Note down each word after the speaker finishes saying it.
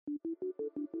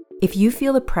If you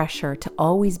feel the pressure to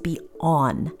always be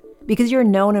on because you're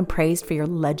known and praised for your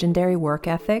legendary work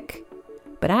ethic,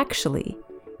 but actually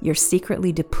you're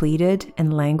secretly depleted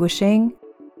and languishing,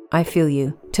 I feel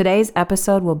you. Today's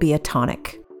episode will be a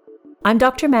tonic. I'm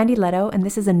Dr. Mandy Leto, and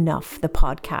this is Enough, the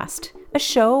podcast, a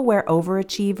show where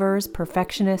overachievers,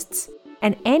 perfectionists,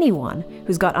 and anyone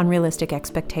who's got unrealistic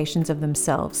expectations of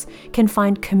themselves can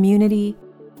find community,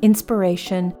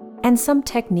 inspiration, and some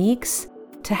techniques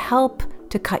to help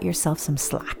to cut yourself some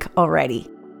slack already.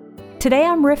 Today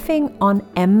I'm riffing on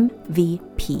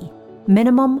MVP,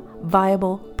 Minimum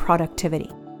Viable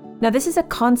Productivity. Now this is a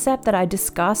concept that I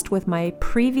discussed with my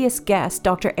previous guest,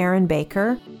 Dr. Aaron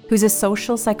Baker, who's a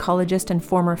social psychologist and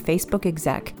former Facebook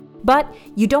exec. But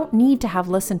you don't need to have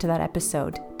listened to that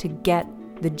episode to get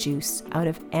the juice out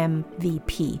of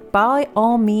MVP. By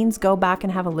all means, go back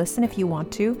and have a listen if you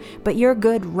want to, but you're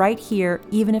good right here,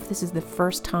 even if this is the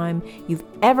first time you've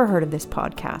ever heard of this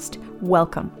podcast.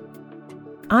 Welcome.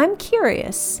 I'm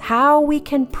curious how we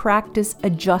can practice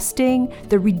adjusting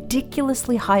the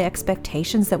ridiculously high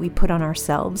expectations that we put on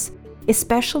ourselves,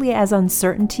 especially as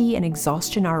uncertainty and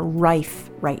exhaustion are rife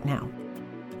right now.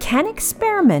 Can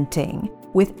experimenting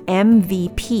with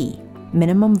MVP,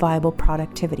 Minimum Viable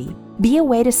Productivity, be a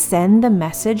way to send the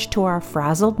message to our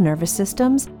frazzled nervous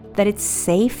systems that it's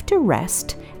safe to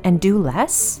rest and do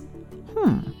less?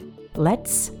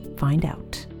 Let's find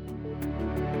out.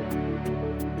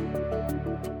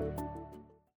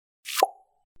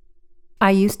 I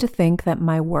used to think that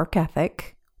my work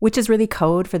ethic, which is really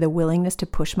code for the willingness to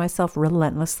push myself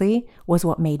relentlessly, was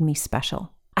what made me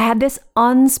special. I had this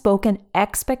unspoken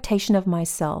expectation of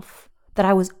myself that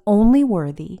I was only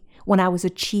worthy when I was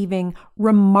achieving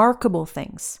remarkable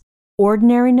things.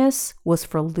 Ordinariness was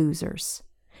for losers.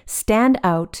 Stand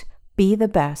out, be the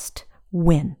best,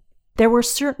 win. There were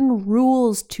certain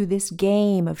rules to this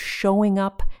game of showing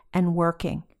up and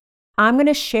working. I'm going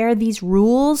to share these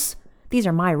rules. These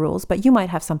are my rules, but you might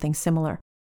have something similar.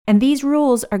 And these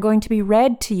rules are going to be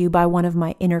read to you by one of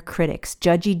my inner critics,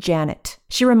 Judgy Janet.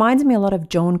 She reminds me a lot of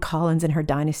Joan Collins in her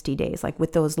Dynasty days, like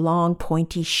with those long,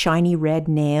 pointy, shiny red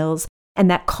nails and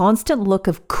that constant look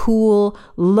of cool,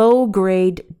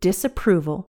 low-grade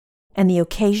disapproval and the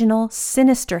occasional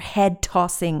sinister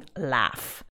head-tossing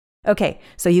laugh. Okay,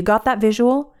 so you got that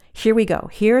visual? Here we go.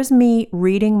 Here's me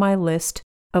reading my list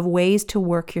of ways to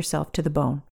work yourself to the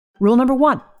bone. Rule number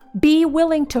 1. Be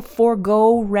willing to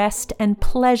forego rest and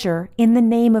pleasure in the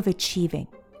name of achieving.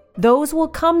 Those will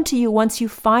come to you once you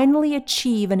finally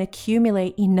achieve and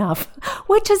accumulate enough,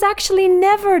 which is actually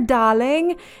never,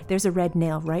 darling. There's a red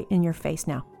nail right in your face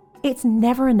now. It's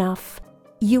never enough.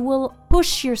 You will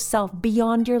push yourself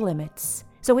beyond your limits.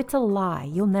 So it's a lie.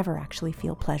 You'll never actually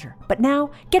feel pleasure. But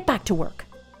now, get back to work.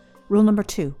 Rule number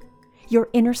 2. Your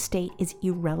inner state is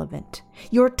irrelevant.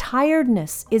 Your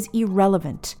tiredness is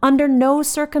irrelevant. Under no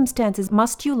circumstances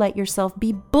must you let yourself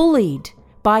be bullied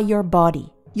by your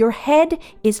body. Your head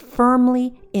is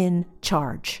firmly in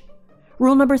charge.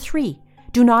 Rule number 3,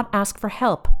 do not ask for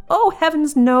help. Oh,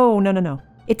 heavens, no.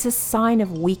 It's a sign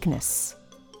of weakness.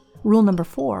 Rule number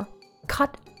 4,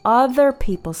 cut other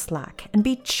people's slack and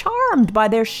be charmed by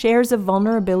their shares of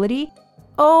vulnerability.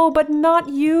 Oh, but not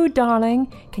you,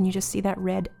 darling. Can you just see that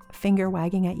red finger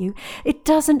wagging at you? It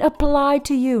doesn't apply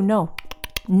to you. No.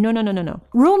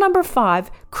 Rule number 5,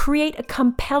 create a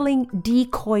compelling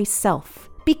decoy self.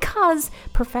 Because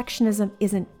perfectionism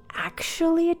isn't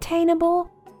actually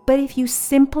attainable, but if you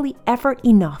simply effort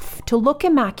enough to look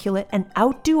immaculate and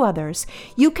outdo others,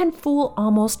 you can fool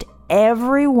almost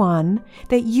everyone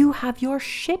that you have your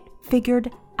shit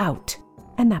figured out.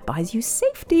 And that buys you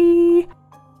safety.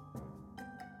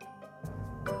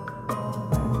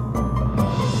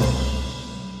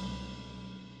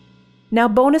 Now,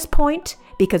 bonus point,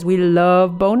 because we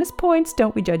love bonus points,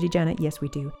 don't we, Judgy Janet? Yes, we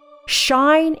do.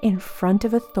 Shine in front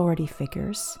of authority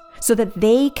figures so that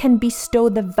they can bestow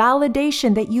the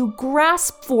validation that you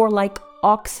grasp for like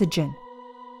oxygen.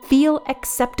 Feel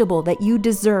acceptable that you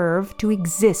deserve to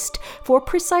exist for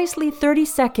precisely 30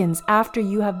 seconds after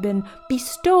you have been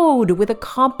bestowed with a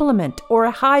compliment or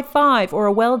a high five or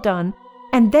a well done.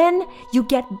 And then you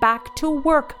get back to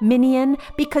work, minion,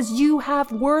 because you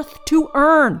have worth to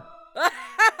earn.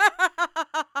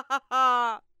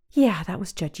 Yeah, that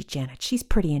was Judgy Janet. She's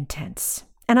pretty intense.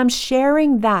 And I'm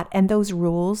sharing that and those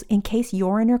rules in case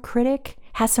your inner critic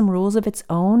has some rules of its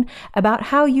own about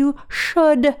how you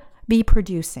should be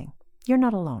producing. You're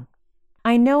not alone.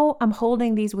 I know I'm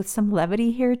holding these with some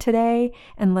levity here today,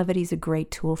 and levity is a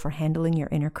great tool for handling your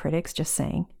inner critics, just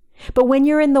saying. But when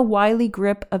you're in the wily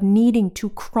grip of needing to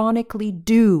chronically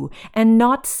do and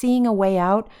not seeing a way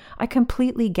out, I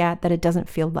completely get that it doesn't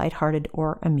feel lighthearted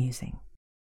or amusing.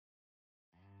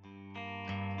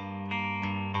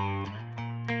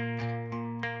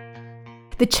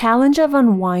 The challenge of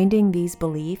unwinding these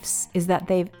beliefs is that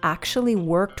they've actually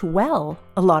worked well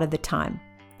a lot of the time.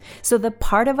 So the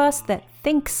part of us that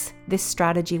thinks this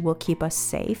strategy will keep us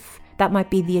safe, that might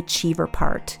be the achiever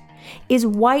part, is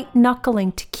white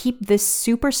knuckling to keep this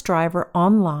super striver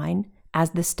online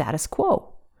as the status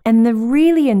quo. And the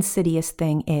really insidious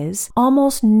thing is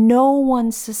almost no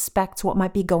one suspects what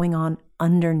might be going on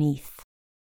underneath.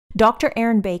 Dr.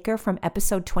 Erin Baker from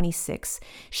episode 26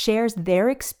 shares their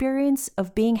experience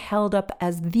of being held up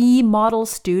as the model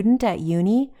student at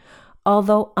uni,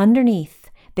 although underneath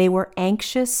they were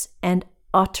anxious and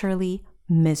utterly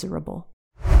miserable.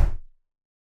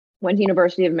 Went to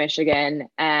University of Michigan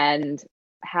and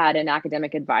had an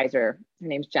academic advisor. Her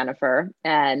name's Jennifer.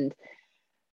 And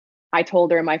I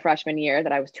told her in my freshman year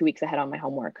that I was 2 weeks ahead on my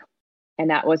homework. And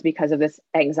that was because of this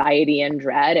anxiety and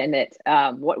dread. And it,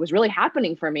 what was really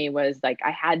happening for me was like,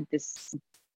 I had this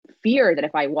fear that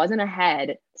if I wasn't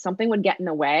ahead, something would get in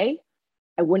the way.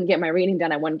 I wouldn't get my reading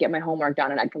done. I wouldn't get my homework done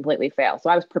and I'd completely fail.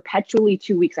 So I was perpetually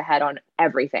 2 weeks ahead on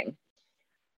everything.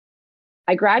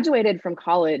 I graduated from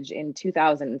college in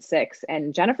 2006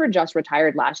 and Jennifer just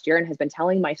retired last year and has been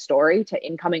telling my story to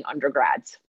incoming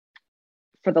undergrads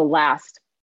for the last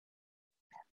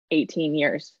 18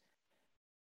 years.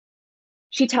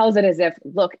 She tells it as if,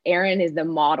 look, Erin is the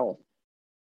model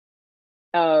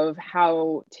of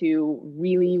how to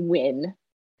really win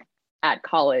at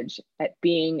college, at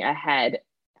being ahead.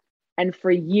 And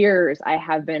for years,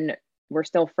 we're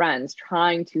still friends,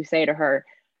 trying to say to her,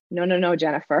 no,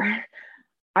 Jennifer,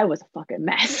 I was a fucking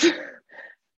mess.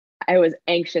 I was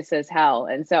anxious as hell.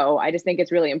 And so I just think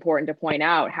it's really important to point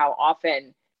out how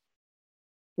often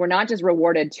we're not just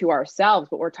rewarded to ourselves,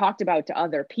 but we're talked about to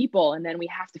other people. And then we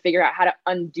have to figure out how to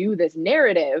undo this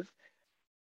narrative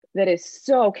that is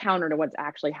so counter to what's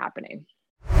actually happening.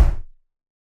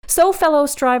 So, fellow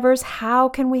strivers, how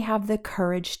can we have the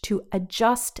courage to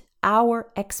adjust our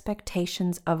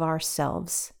expectations of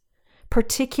ourselves,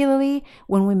 particularly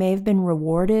when we may have been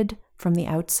rewarded from the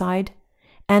outside?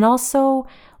 And also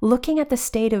looking at the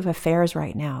state of affairs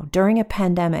right now during a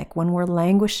pandemic when we're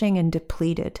languishing and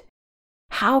depleted.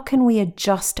 How can we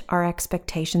adjust our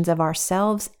expectations of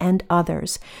ourselves and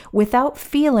others without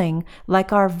feeling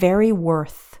like our very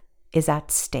worth is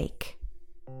at stake?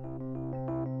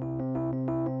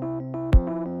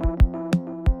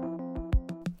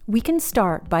 We can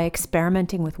start by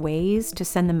experimenting with ways to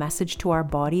send the message to our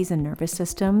bodies and nervous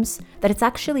systems that it's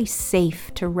actually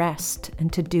safe to rest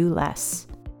and to do less.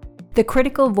 The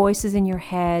critical voices in your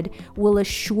head will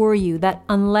assure you that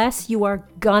unless you are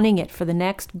gunning it for the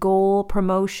next goal,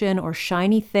 promotion, or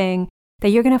shiny thing, that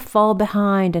you're going to fall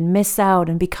behind and miss out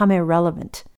and become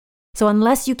irrelevant. So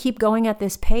unless you keep going at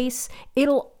this pace,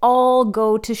 it'll all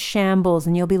go to shambles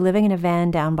and you'll be living in a van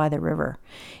down by the river.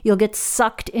 You'll get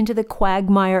sucked into the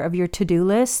quagmire of your to-do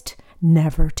list,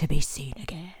 never to be seen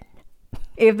again.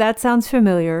 If that sounds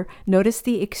familiar, notice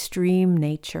the extreme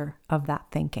nature of that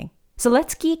thinking. So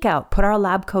let's geek out, put our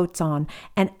lab coats on,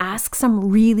 and ask some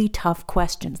really tough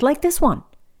questions, like this one.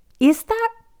 Is that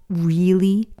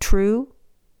really true?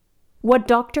 What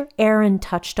Dr. Erin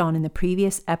touched on in the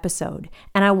previous episode,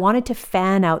 and I wanted to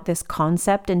fan out this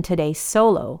concept in today's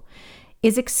solo,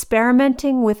 is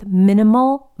experimenting with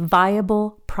minimal,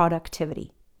 viable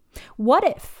productivity. What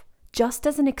if, just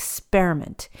as an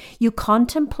experiment, you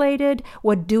contemplated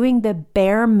what doing the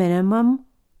bare minimum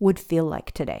would feel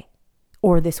like today?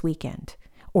 Or this weekend,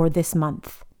 or this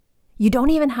month. You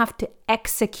don't even have to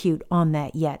execute on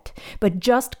that yet, but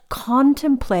just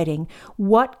contemplating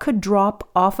what could drop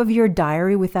off of your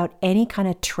diary without any kind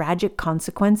of tragic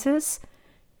consequences.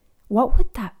 What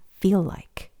would that feel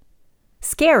like?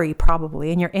 Scary,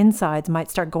 probably, and your insides might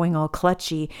start going all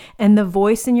clutchy, and the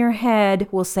voice in your head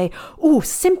will say, "Oh,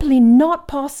 simply not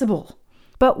possible."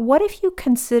 But what if you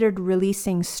considered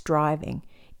releasing striving,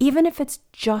 even if it's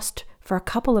just for a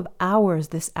couple of hours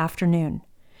this afternoon,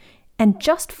 and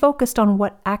just focused on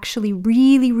what actually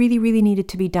really needed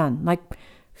to be done, like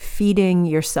feeding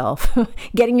yourself,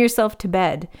 getting yourself to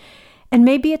bed. And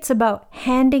maybe it's about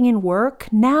handing in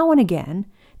work now and again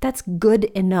that's good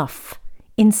enough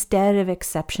instead of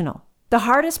exceptional. The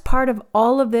hardest part of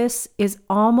all of this is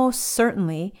almost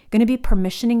certainly going to be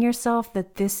permissioning yourself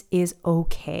that this is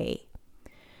okay.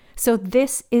 So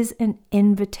this is an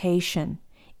invitation,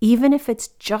 even if it's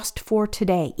just for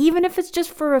today, even if it's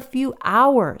just for a few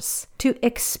hours, to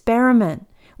experiment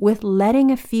with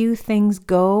letting a few things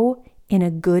go in a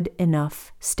good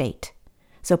enough state.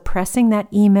 So pressing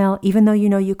that email, even though you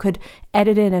know you could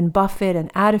edit it and buff it and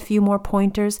add a few more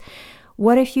pointers,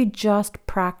 what if you just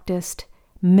practiced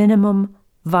minimum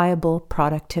viable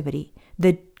productivity?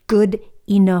 The good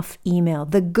enough email,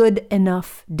 the good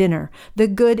enough dinner, the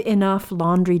good enough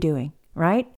laundry doing,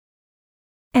 right?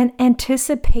 And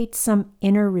anticipate some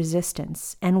inner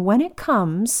resistance. And when it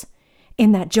comes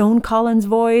in that Joan Collins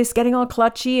voice, getting all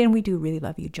clutchy, and we do really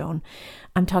love you, Joan,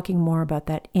 I'm talking more about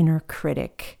that inner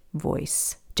critic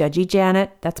voice. Judgy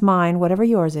Janet, that's mine, whatever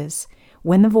yours is.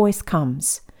 When the voice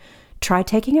comes, try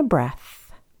taking a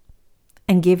breath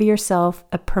and give yourself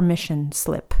a permission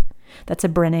slip. That's a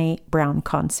Brené Brown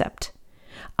concept.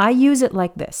 I use it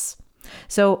like this.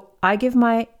 So I give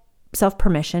myself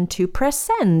permission to press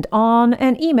send on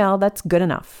an email that's good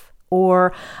enough.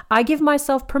 Or I give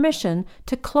myself permission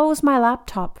to close my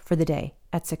laptop for the day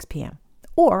at 6 p.m.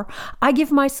 Or I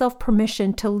give myself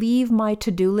permission to leave my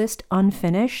to-do list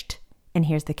unfinished, and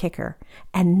here's the kicker,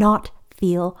 and not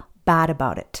feel bad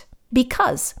about it.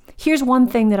 Because here's one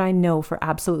thing that I know for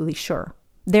absolutely sure.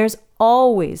 There's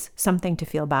always something to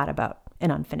feel bad about. An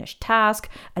unfinished task,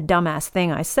 a dumbass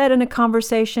thing I said in a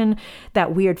conversation,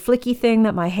 that weird flicky thing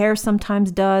that my hair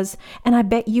sometimes does, and I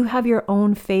bet you have your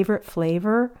own favorite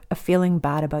flavor of feeling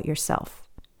bad about yourself.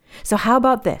 So how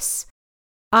about this?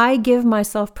 I give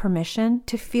myself permission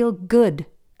to feel good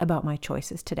about my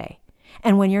choices today.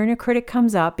 And when your inner critic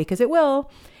comes up, because it will,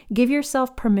 give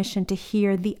yourself permission to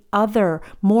hear the other,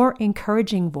 more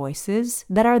encouraging voices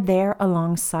that are there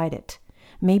alongside it.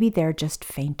 Maybe they're just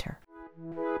fainter.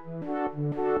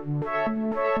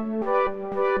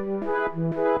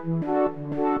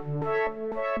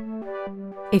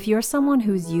 If you're someone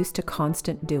who's used to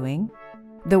constant doing,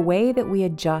 the way that we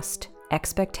adjust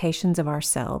expectations of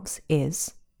ourselves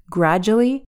is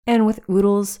gradually and with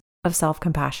oodles of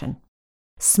self-compassion.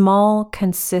 Small,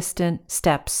 consistent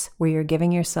steps where you're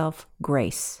giving yourself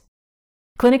grace.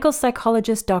 Clinical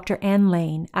psychologist Dr. Anne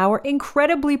Lane, our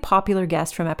incredibly popular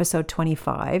guest from episode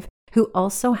 25, who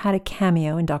also had a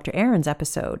cameo in Dr. Aaron's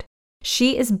episode.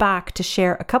 She is back to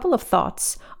share a couple of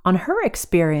thoughts on her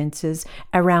experiences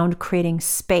around creating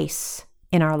space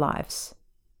in our lives.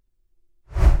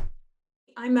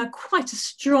 I'm quite a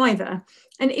striver.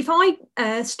 And if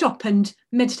I stop and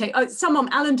meditate,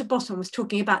 Alan de Botton was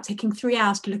talking about taking 3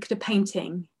 hours to look at a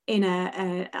painting in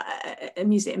a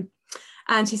museum.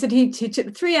 And he said he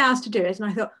took 3 hours to do it. And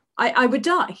I thought, I would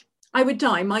die. I would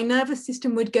die. My nervous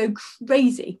system would go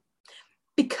crazy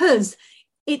because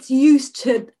it's used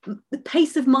to the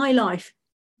pace of my life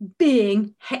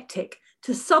being hectic.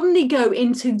 To suddenly go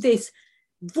into this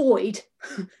void,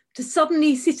 to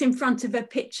suddenly sit in front of a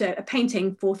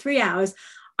painting for 3 hours,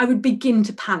 I would begin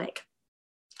to panic.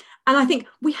 And I think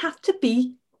we have to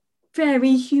be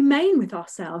very humane with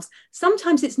ourselves.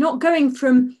 Sometimes it's not going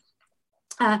from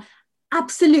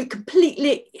absolute,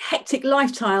 completely hectic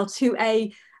lifestyle to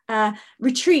a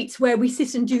retreat where we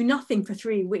sit and do nothing for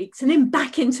 3 weeks and then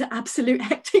back into absolute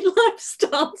hectic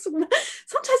lifestyles.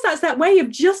 Sometimes that's that way of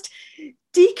just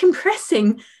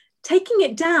decompressing, taking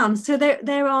it down. So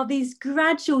there are these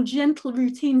gradual, gentle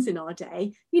routines in our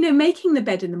day. You know, making the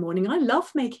bed in the morning. I love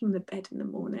making the bed in the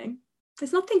morning.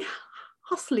 There's nothing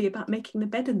hustly about making the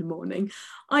bed in the morning.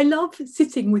 I love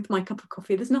sitting with my cup of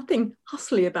coffee. There's nothing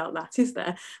hustly about that, is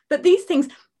there? But these things,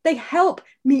 they help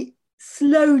me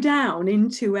slow down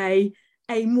into a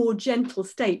more gentle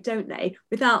state, don't they?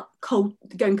 Without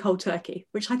going cold turkey,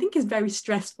 which I think is very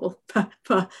stressful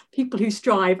for people who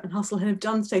strive and hustle and have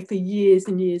done so for years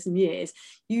and years and years.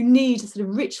 You need a sort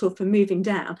of ritual for moving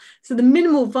down. So the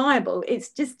minimal viable, it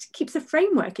just keeps a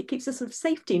framework. It keeps a sort of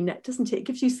safety net, doesn't it? It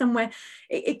gives you somewhere,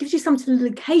 it gives you something to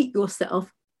locate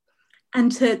yourself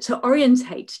and to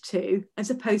orientate to, as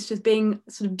opposed to being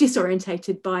sort of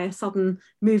disorientated by a sudden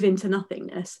move into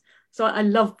nothingness. So I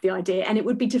love the idea, and it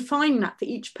would be defining that for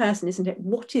each person, isn't it?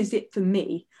 What is it for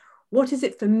me? What is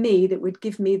it for me that would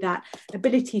give me that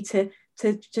ability to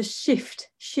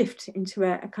shift into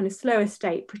a kind of slower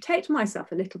state, protect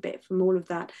myself a little bit from all of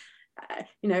that,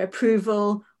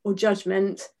 approval or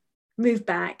judgment, move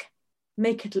back,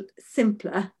 make it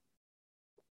simpler,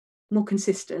 more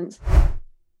consistent.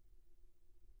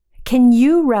 Can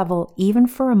you revel even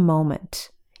for a moment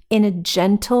in a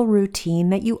gentle routine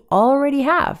that you already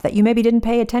have, that you maybe didn't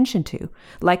pay attention to,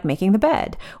 like making the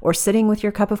bed or sitting with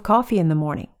your cup of coffee in the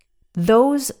morning?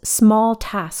 Those small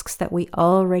tasks that we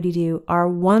already do are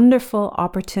wonderful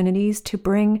opportunities to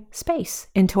bring space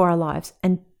into our lives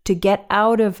and to get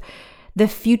out of the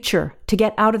future, to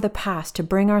get out of the past, to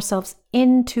bring ourselves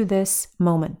into this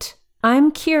moment.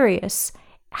 I'm curious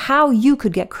how you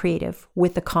could get creative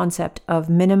with the concept of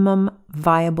minimum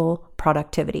viable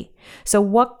productivity. So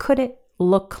what could it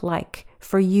look like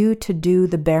for you to do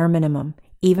the bare minimum,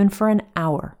 even for an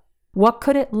hour? What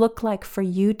could it look like for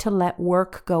you to let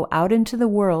work go out into the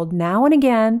world now and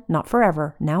again, not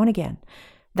forever, now and again?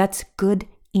 That's good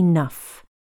enough.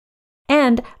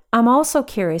 And I'm also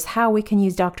curious how we can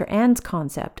use Dr. Ann's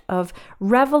concept of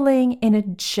reveling in a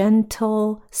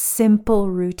gentle, simple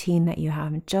routine that you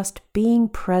have and just being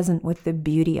present with the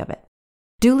beauty of it.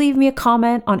 Do leave me a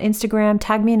comment on Instagram,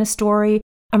 tag me in a story.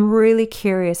 I'm really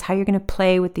curious how you're going to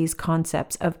play with these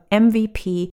concepts of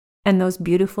MVP and those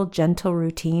beautiful, gentle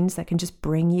routines that can just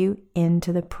bring you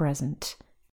into the present.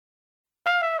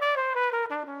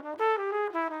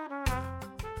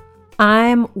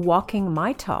 I'm walking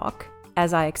my talk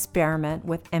as I experiment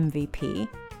with MVP.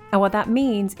 And what that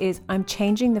means is I'm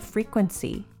changing the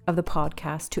frequency of the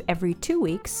podcast to every 2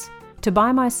 weeks to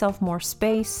buy myself more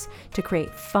space to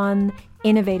create fun,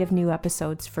 innovative new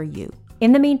episodes for you.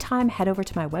 In the meantime, head over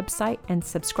to my website and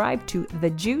subscribe to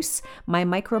The Juice, my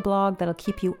microblog that'll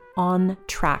keep you on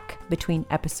track between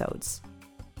episodes.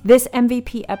 This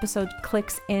MVP episode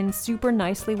clicks in super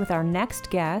nicely with our next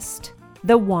guest,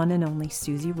 the one and only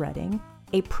Susie Redding,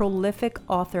 a prolific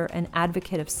author and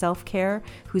advocate of self-care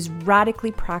who's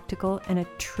radically practical and a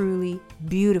truly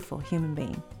beautiful human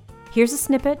being. Here's a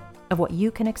snippet of what you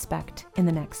can expect in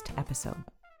the next episode.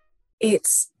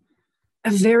 It's a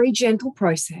very gentle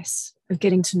process of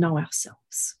getting to know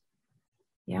ourselves.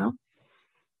 Yeah.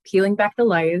 Peeling back the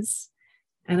layers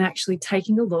and actually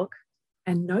taking a look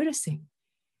and noticing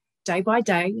day by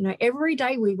day. Every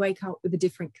day we wake up with a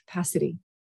different capacity.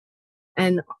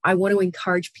 And I want to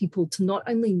encourage people to not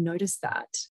only notice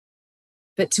that,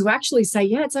 but to actually say,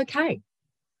 yeah, it's okay,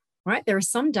 right? There are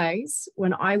some days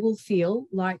when I will feel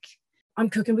like I'm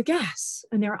cooking with gas.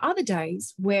 And there are other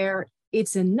days where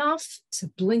it's enough to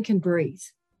blink and breathe.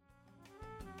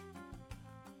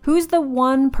 Who's the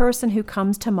one person who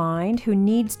comes to mind who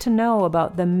needs to know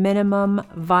about the minimum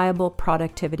viable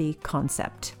productivity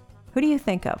concept? Who do you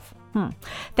think of?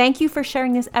 Thank you for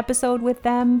sharing this episode with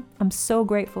them. I'm so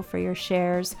grateful for your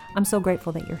shares. I'm so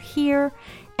grateful that you're here.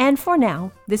 And for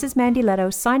now, this is Mandy Leto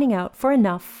signing out for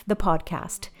Enough, the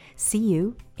podcast. See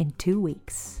you in 2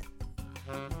 weeks.